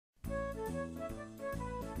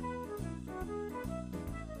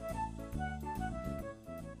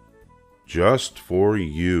Just for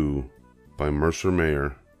You by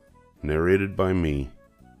Mercer, narrated by me.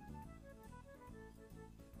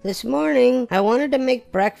 This morning, I wanted to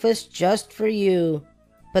make breakfast just for you,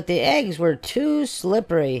 but the eggs were too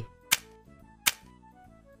slippery.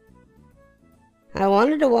 I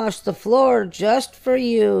wanted to wash the floor just for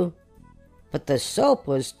you, but the soap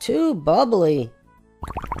was too bubbly.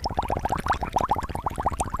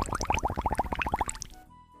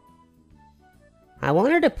 I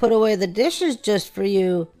wanted to put away the dishes just for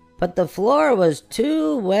you, but the floor was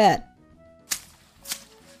too wet.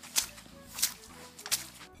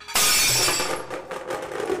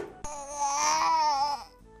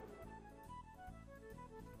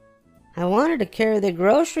 I wanted to carry the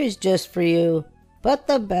groceries just for you, but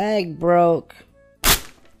the bag broke.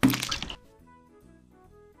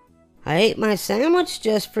 I ate my sandwich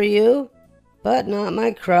just for you, but not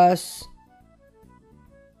my crust.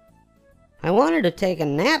 I wanted to take a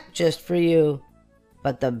nap just for you,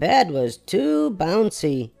 but the bed was too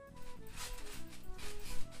bouncy.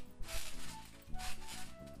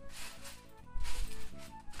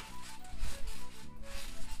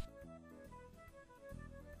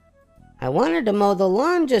 I wanted to mow the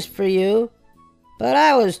lawn just for you, but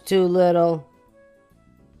I was too little.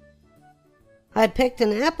 I picked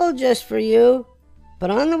an apple just for you,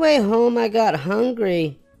 but on the way home I got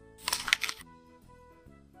hungry.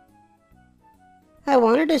 I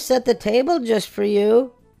wanted to set the table just for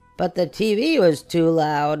you, but the TV was too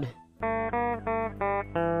loud.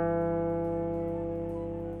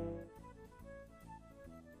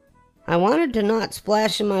 I wanted to not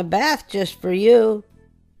splash in my bath just for you,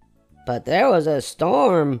 but there was a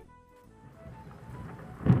storm.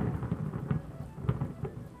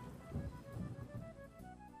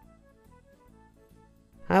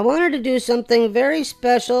 I wanted to do something very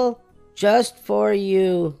special just for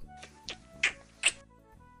you.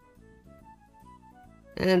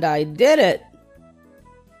 And I did it.